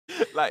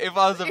Like, if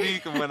I was a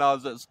vegan when I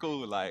was at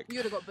school, like, You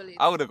would have got bullied.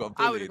 I would have got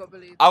bullied. I would have got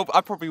bullied.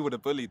 I probably would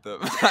have bullied them.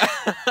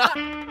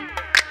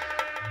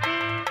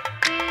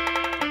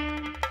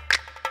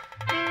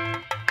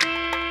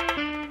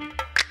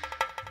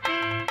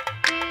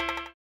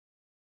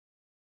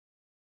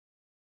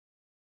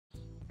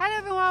 Hello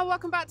everyone,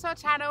 welcome back to our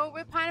channel.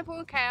 We're Pineapple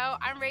and Kale.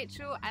 I'm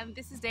Rachel and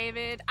this is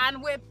David,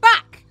 and we're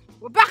back!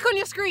 We're back on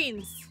your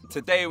screens!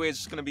 Today we're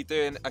just going to be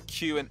doing a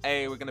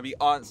Q&A. We're going to be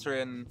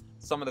answering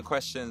some of the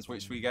questions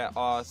which we get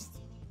asked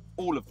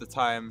all of the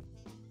time.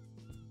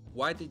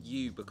 Why did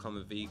you become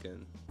a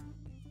vegan?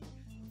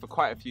 For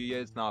quite a few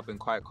years now, I've been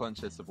quite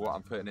conscious of what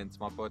I'm putting into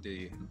my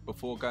body.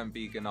 Before going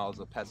vegan, I was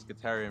a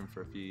pescatarian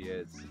for a few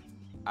years,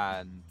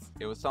 and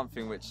it was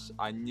something which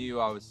I knew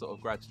I was sort of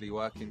gradually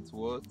working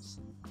towards.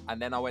 And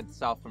then I went to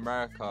South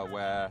America,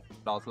 where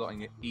I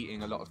was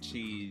eating a lot of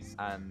cheese,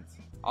 and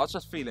I was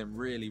just feeling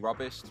really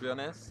rubbish, to be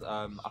honest.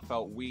 I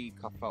felt weak,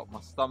 I felt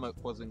my stomach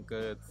wasn't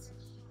good.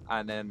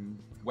 And then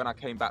when I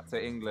came back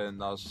to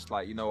England, I was just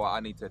like, you know what,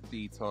 I need to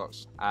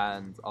detox.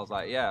 And I was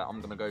like, yeah,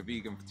 I'm gonna go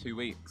vegan for 2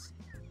 weeks.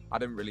 I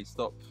didn't really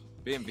stop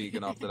being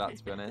vegan after that,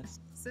 to be honest.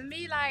 So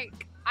me,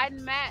 like, I'd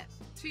met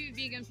 2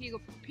 vegan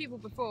people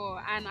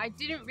before, and I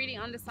didn't really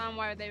understand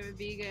why they were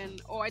vegan,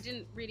 or I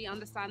didn't really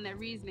understand their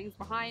reasonings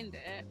behind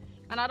it.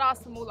 And I'd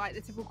ask them all like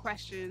the typical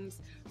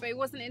questions, but it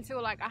wasn't until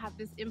like I had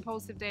this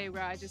impulsive day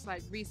where I just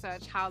like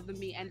researched how the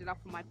meat ended up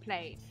on my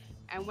plate.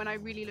 And when I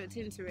really looked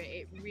into it,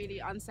 it really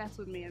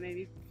unsettled me and made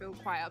me feel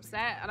quite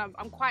upset. And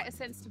I'm quite a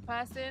sensitive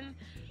person,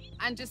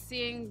 and just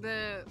seeing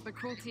the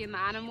cruelty in the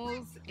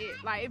animals,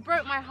 it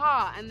broke my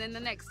heart. And then the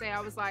next day I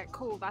was like,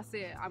 cool, that's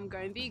it, I'm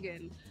going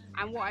vegan.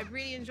 And what I've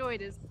really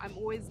enjoyed is I'm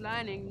always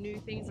learning new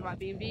things about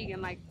being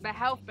vegan, like the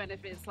health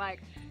benefits.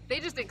 Like, they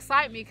just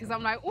excite me because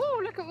I'm like,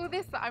 oh, look at all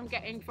this that I'm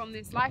getting from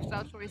this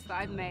lifestyle choice that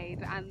I've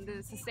made, and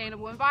the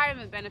sustainable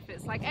environment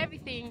benefits. Like,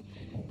 everything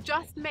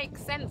just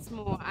makes sense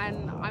more,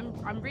 and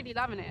I'm really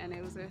loving it, and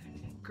it was a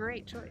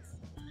great choice.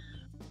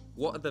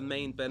 What are the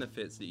main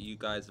benefits that you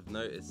guys have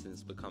noticed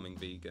since becoming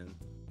vegan?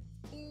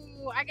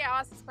 Ooh, I get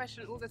asked this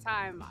question all the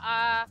time.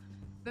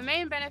 The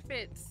main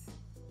benefits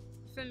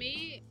for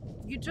me,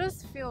 you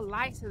just feel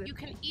lighter. You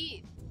can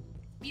eat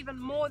even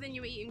more than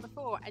you were eating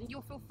before, and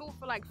you'll feel full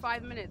for like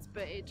 5 minutes,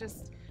 but it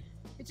just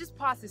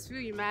passes through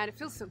you, man. It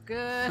feels so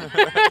good.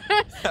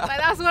 Like,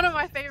 that's one of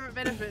my favorite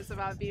benefits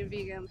about being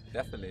vegan.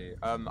 Definitely.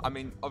 I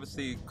mean,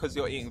 obviously, because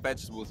you're eating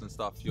vegetables and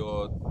stuff,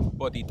 your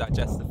body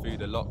digests the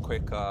food a lot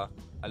quicker,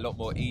 a lot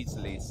more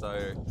easily.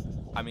 So,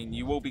 I mean,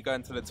 you will be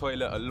going to the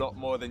toilet a lot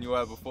more than you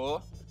were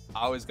before.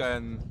 I was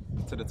going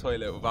to the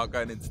toilet without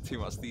going into too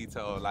much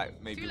detail,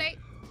 like maybe... Too late.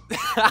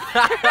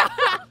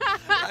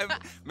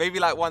 Maybe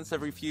like once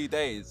every few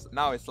days.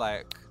 Now it's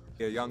like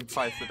a young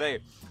twice a day.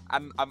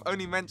 And I'm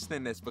only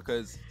mentioning this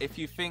because if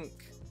you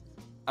think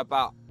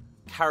about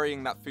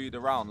carrying that food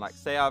around, like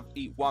say I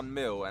eat 1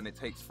 meal and it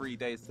takes 3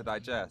 days to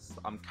digest,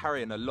 I'm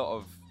carrying a lot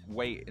of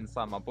weight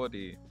inside my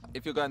body.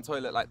 If you're going to the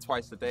toilet like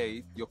twice a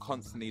day, you're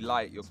constantly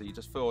light, so you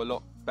just feel a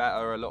lot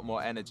better, a lot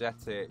more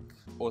energetic.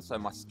 Also,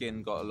 my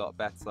skin got a lot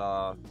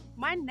better.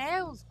 My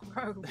nails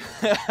grow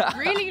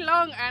really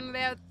long, and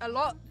they're a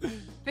lot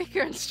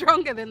thicker and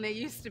stronger than they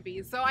used to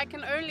be. So I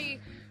can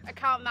only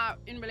account that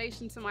in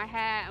relation to my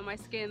hair and my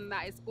skin,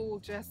 that it's all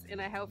just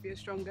in a healthier,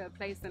 stronger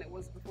place than it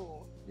was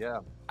before. Yeah,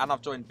 and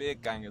I've joined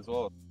Beard Gang as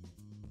well.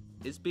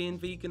 Is being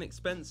vegan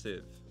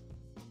expensive?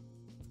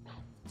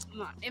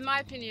 In my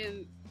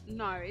opinion,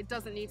 no, it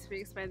doesn't need to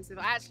be expensive.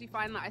 I actually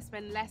find that I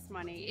spend less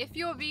money. If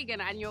you're vegan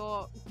and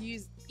you're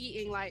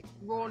eating like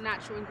raw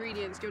natural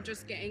ingredients, you're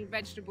just getting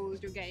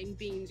vegetables, you're getting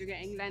beans, you're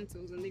getting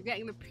lentils, and you're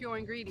getting the pure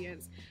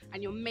ingredients,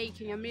 and you're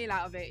making a meal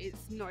out of it,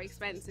 it's not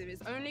expensive.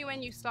 It's only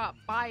when you start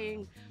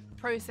buying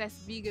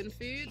processed vegan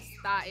foods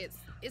that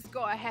it's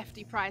got a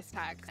hefty price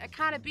tag. A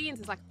can of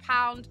beans is like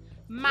 £1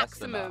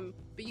 maximum,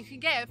 but you can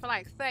get it for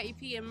like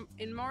 30p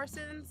in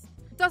Morrison's.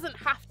 It doesn't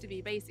have to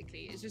be,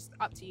 basically, it's just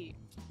up to you.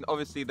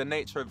 Obviously, the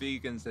nature of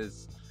vegans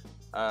is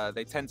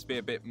they tend to be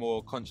a bit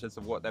more conscious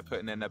of what they're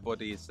putting in their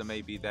bodies, so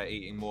maybe they're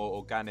eating more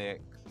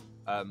organic,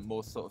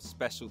 more sort of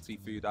specialty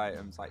food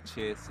items like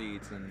chia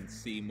seeds and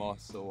sea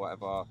moss or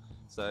whatever.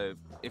 So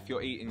if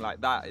you're eating like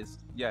that,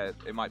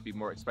 it might be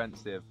more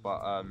expensive,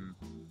 but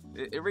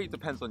it really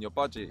depends on your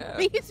budget. Yeah.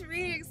 It's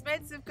really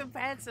expensive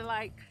compared to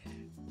like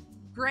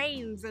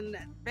grains and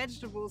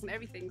vegetables and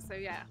everything, so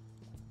yeah,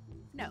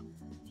 no.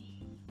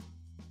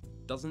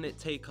 Doesn't it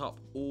take up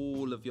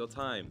all of your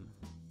time?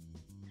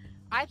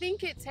 I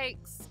think it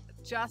takes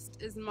just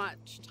as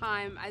much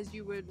time as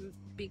you would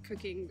be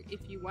cooking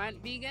if you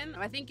weren't vegan.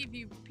 I think if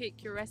you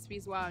pick your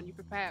recipes well and you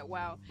prepare it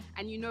well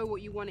and you know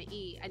what you want to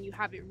eat and you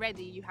have it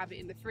ready, you have it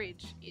in the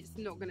fridge, it's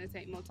not going to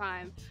take more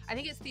time. I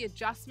think it's the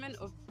adjustment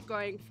of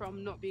going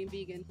from not being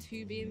vegan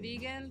to being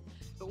vegan,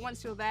 but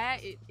once you're there,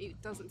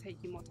 it doesn't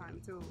take you more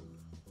time at all.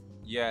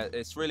 Yeah,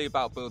 it's really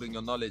about building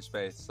your knowledge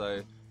base.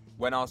 So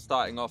when I was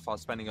starting off, I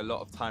was spending a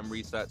lot of time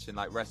researching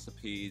like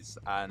recipes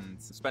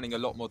and spending a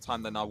lot more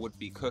time than I would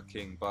be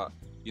cooking. But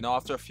You know,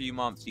 after a few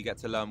months, you get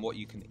to learn what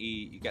you can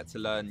eat. You get to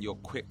learn your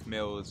quick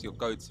meals, your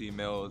go-to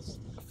meals.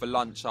 For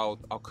lunch, I'll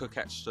cook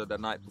extra the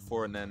night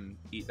before and then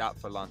eat that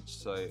for lunch.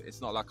 So it's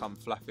not like I'm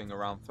flapping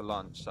around for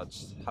lunch. I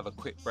just have a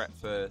quick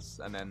breakfast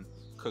and then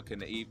cook in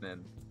the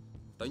evening.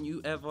 Don't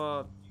you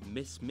ever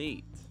miss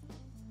meat?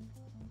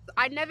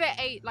 I never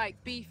ate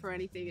like beef or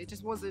anything. It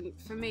just wasn't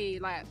for me.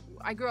 Like,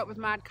 I grew up with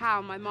mad cow.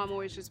 My mum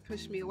always just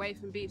pushed me away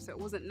from beef, so it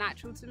wasn't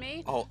natural to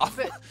me. Oh,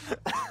 But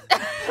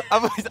I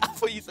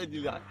thought you said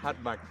you like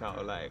had mad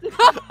cow. Like,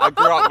 I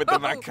grew up with the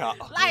mad cow.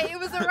 like, it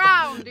was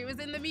around. It was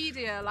in the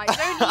media. Like,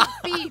 don't eat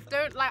beef.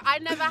 Don't like. I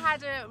never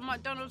had a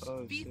McDonald's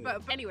beef, shit.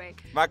 but anyway.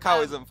 Mad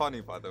cow isn't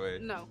funny, by the way.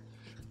 No.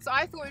 So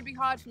I thought it'd be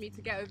hard for me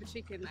to get over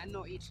chicken and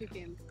not eat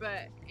chicken,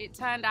 but it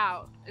turned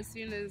out as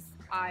soon as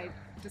I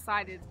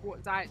decided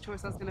what diet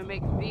choice I was going to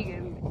make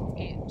vegan,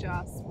 it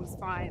just was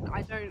fine.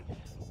 I don't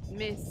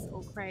miss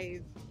or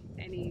crave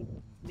any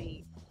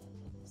meat,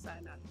 so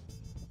no.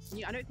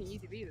 I don't think you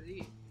do either, do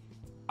you?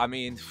 I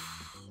mean,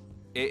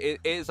 it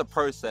is a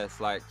process.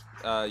 Like,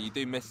 you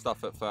do miss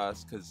stuff at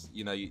first because,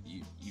 you know,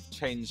 you've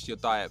changed your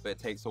diet, but it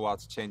takes a while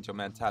to change your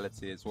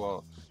mentality as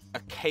well.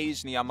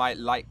 Occasionally, I might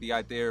like the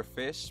idea of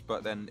fish,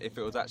 but then if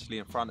it was actually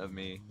in front of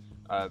me,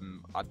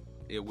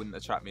 it wouldn't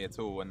attract me at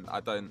all. And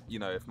I don't, you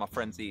know, if my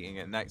friend's eating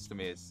it next to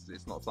me,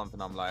 it's not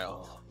something I'm like,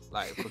 oh,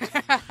 like,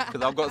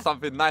 because I've got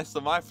something nice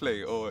on my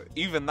plate, or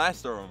even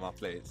nicer on my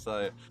plate.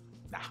 So,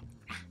 nah.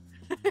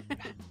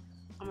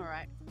 I'm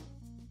alright.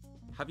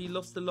 Have you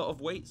lost a lot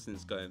of weight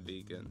since going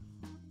vegan?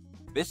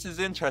 This is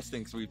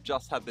interesting because we've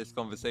just had this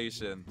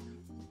conversation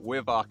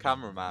with our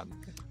cameraman.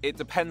 It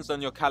depends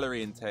on your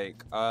calorie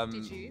intake.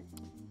 Did you?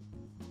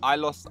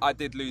 I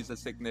did lose a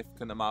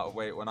significant amount of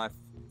weight when I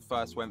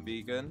first went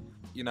vegan.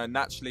 You know,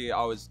 naturally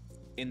I was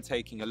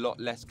intaking a lot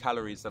less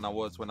calories than I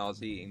was when I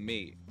was eating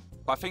meat.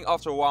 But I think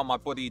after a while my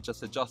body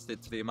just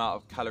adjusted to the amount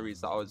of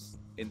calories that I was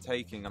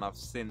intaking, and I've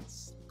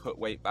since put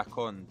weight back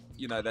on.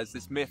 You know, there's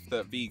this myth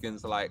that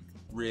vegans are like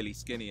really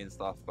skinny and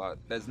stuff, but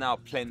there's now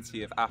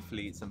plenty of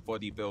athletes and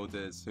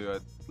bodybuilders who are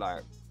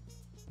like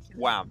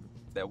wham,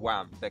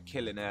 they're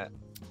killing it.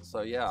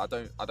 So yeah,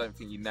 I don't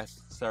think you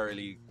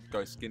necessarily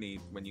go skinny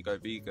when you go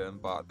vegan,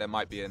 but there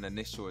might be an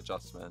initial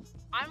adjustment.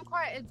 I'm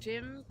quite a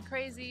gym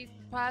crazy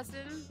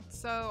person,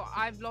 so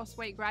I've lost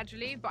weight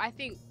gradually, but I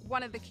think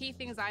one of the key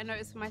things that I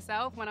noticed for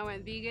myself when I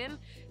went vegan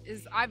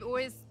is I've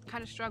always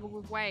kind of struggled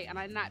with weight, and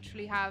I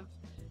naturally have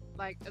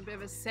like a bit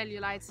of a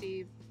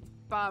cellulite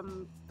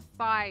bum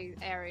thigh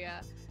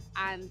area,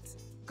 and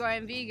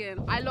going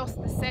vegan I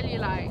lost the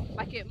cellulite,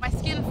 like my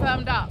skin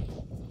firmed up.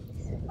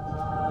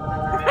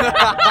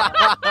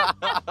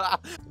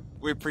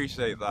 We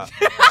appreciate that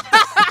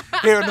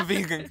here in the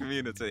vegan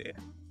community.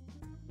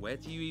 Where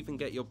do you even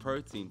get your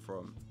protein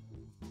from?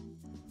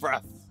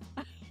 Breath.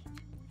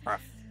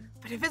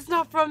 But if it's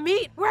not from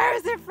meat, where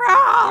is it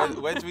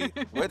from?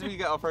 Where do we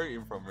get our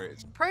protein from,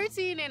 Rich?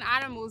 Protein in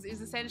animals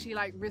is essentially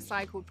like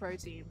recycled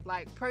protein.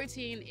 Like,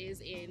 protein is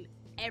in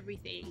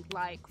everything,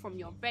 like from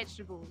your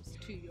vegetables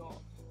to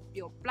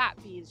your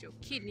black beans, your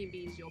kidney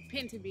beans, your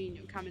pinta bean,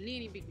 your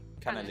cannellini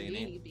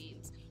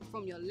beans,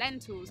 from your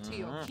lentils to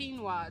your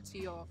quinoa, to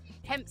your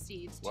hemp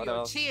seeds, to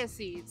your chia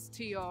seeds,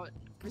 to your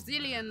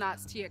Brazilian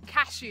nuts, to your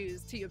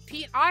cashews, to your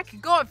peanut. I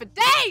could go on for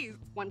days.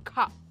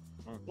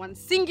 One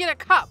singular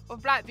cup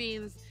of black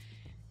beans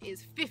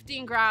is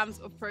 15 grams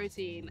of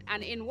protein,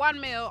 and in one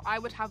meal I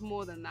would have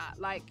more than that.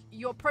 Like,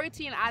 your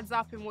protein adds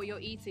up in what you're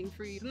eating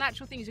through the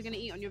natural things you're going to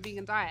eat on your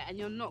vegan diet, and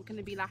you're not going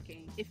to be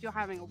lacking if you're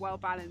having a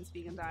well-balanced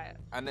vegan diet.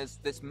 And there's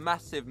this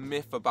massive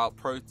myth about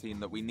protein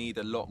that we need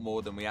a lot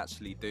more than we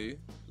actually do.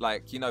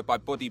 Like, you know, by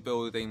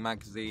bodybuilding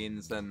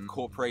magazines and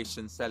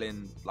corporations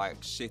selling like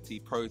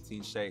shitty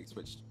protein shakes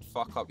which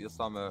fuck up your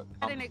stomach.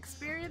 Had an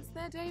experience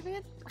there,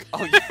 David?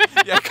 Oh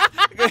yeah.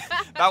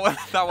 that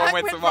one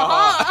went to my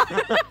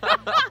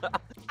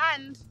heart.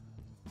 And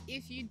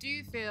if you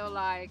do feel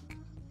like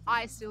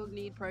I still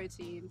need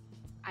protein,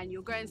 and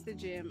you're going to the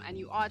gym and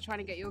you are trying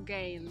to get your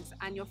gains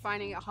and you're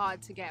finding it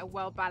hard to get a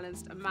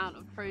well-balanced amount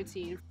of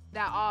protein,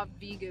 there are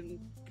vegan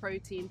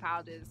protein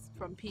powders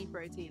from pea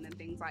protein and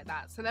things like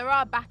that. So there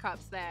are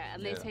backups there,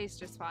 and they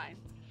taste just fine.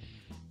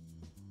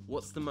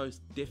 What's the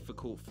most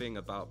difficult thing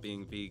about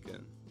being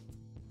vegan?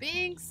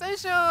 Being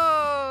social.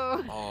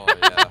 Oh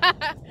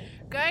yeah.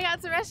 Going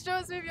out to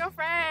restaurants with your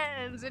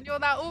friends, and you're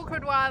that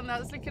awkward one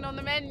that's looking on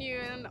the menu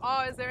and,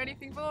 oh, is there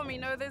anything for me?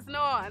 No, there's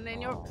not. And then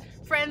your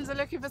friends are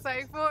looking for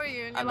something for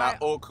you, and you're like,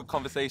 that awkward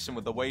conversation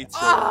with the waiter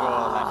as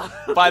well.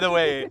 Like, by the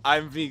way,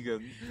 I'm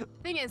vegan.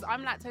 Thing is,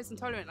 I'm lactose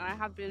intolerant, and I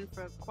have been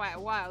for quite a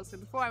while. So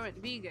before I went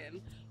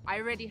vegan, I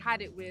already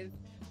had it with,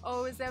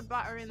 oh, is there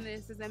butter in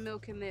this? Is there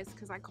milk in this?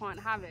 Because I can't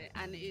have it.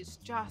 And it's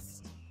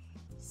just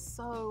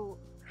so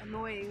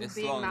annoying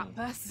being that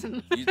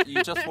person.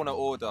 you just want to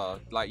order,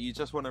 like, you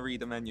just want to read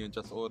the menu and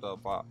just order,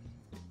 but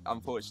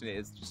unfortunately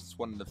it's just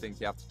one of the things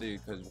you have to do,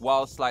 because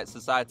whilst like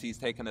society's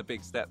taken a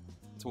big step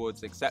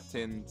towards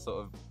accepting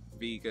sort of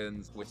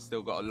vegans, we've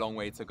still got a long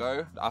way to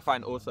go. I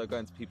find also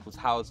going to people's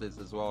houses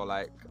as well,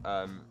 like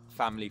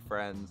family,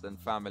 friends and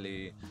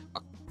family, I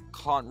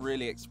can't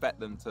really expect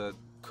them to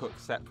cook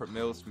separate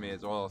meals for me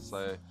as well.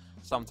 So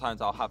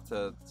sometimes I'll have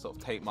to sort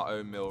of take my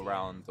own meal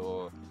around,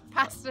 or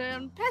Pasta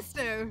and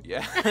pesto.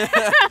 yeah.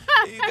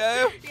 Here you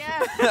go.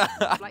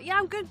 Yeah. Like, yeah,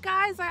 I'm good,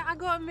 guys. I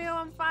got a meal.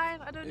 I'm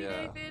fine. I don't need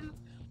Yeah. anything.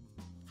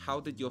 How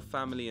did your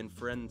family and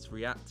friends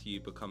react to you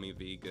becoming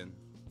vegan?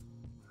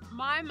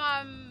 My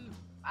mum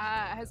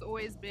has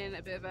always been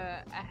a bit of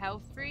a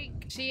health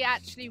freak. She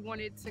actually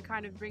wanted to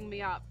kind of bring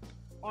me up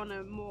on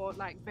a more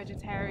like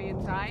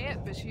vegetarian diet,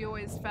 but she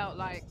always felt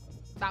like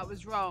that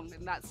was wrong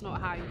and that's not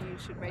how you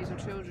should raise your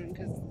children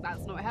because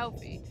that's not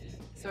healthy.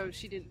 So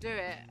she didn't do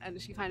it, and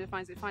she kind of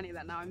finds it funny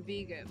that now I'm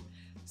vegan.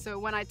 So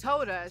when I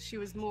told her, she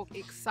was more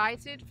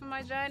excited for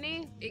my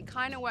journey. It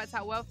kind of worked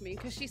out well for me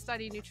because she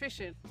studied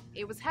nutrition.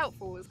 It was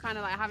helpful. It was kind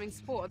of like having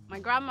support. My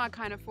grandma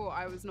kind of thought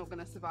I was not going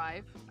to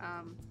survive.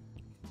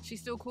 She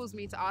still calls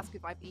me to ask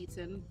if I've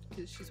eaten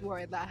because she's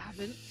worried that I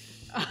haven't.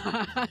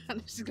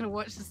 And she's going to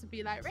watch this and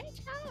be like,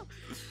 Rachel!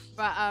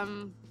 But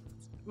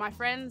my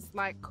friends,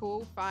 like,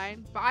 cool,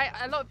 fine. But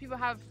a lot of people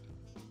have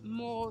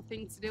more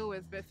things to deal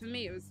with. But for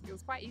me, it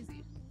was quite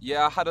easy.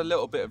 Yeah, I had a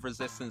little bit of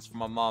resistance from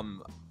my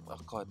mum. Oh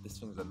God, this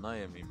thing's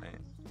annoying me, mate.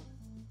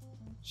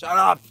 Shut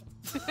up!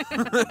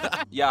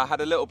 Yeah, I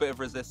had a little bit of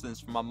resistance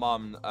from my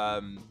mum.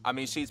 I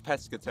mean, she's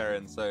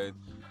pescatarian, so,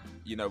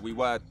 you know, we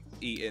were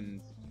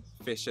eating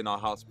fish in our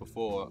house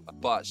before,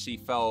 but she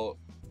felt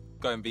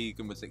going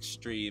vegan was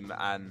extreme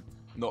and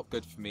not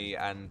good for me.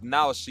 And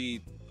now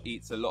she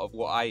eats a lot of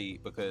what I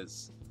eat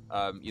because,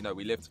 you know,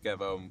 we live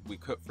together and we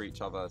cook for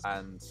each other.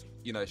 And,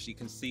 you know, she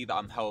can see that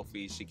I'm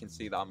healthy, she can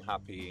see that I'm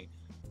happy,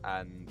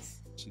 and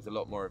she's a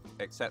lot more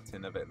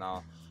accepting of it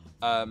now.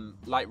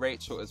 Like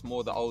Rachel, it's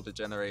more the older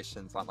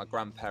generations, like my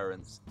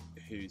grandparents,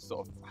 who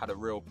sort of had a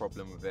real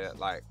problem with it.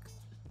 Like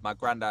my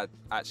granddad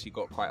actually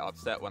got quite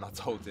upset when I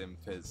told him,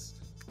 because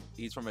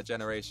he's from a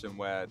generation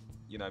where,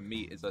 you know,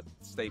 meat is a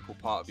staple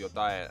part of your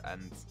diet,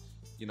 and,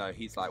 you know,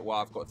 he's like, well,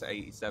 I've got to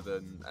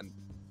 87 and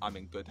I'm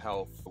in good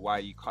health, why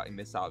are you cutting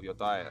this out of your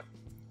diet?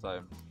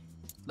 So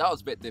that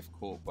was a bit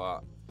difficult,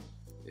 but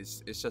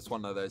it's just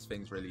one of those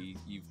things, really.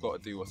 You've got to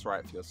do what's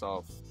right for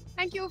yourself.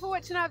 Thank you all for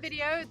watching our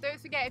video. Don't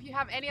forget, if you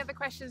have any other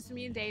questions for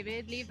me and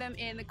David, leave them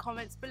in the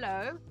comments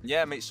below.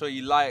 Yeah, make sure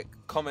you like,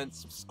 comment,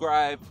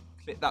 subscribe,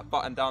 click that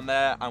button down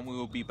there, and we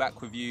will be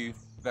back with you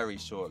very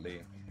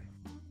shortly.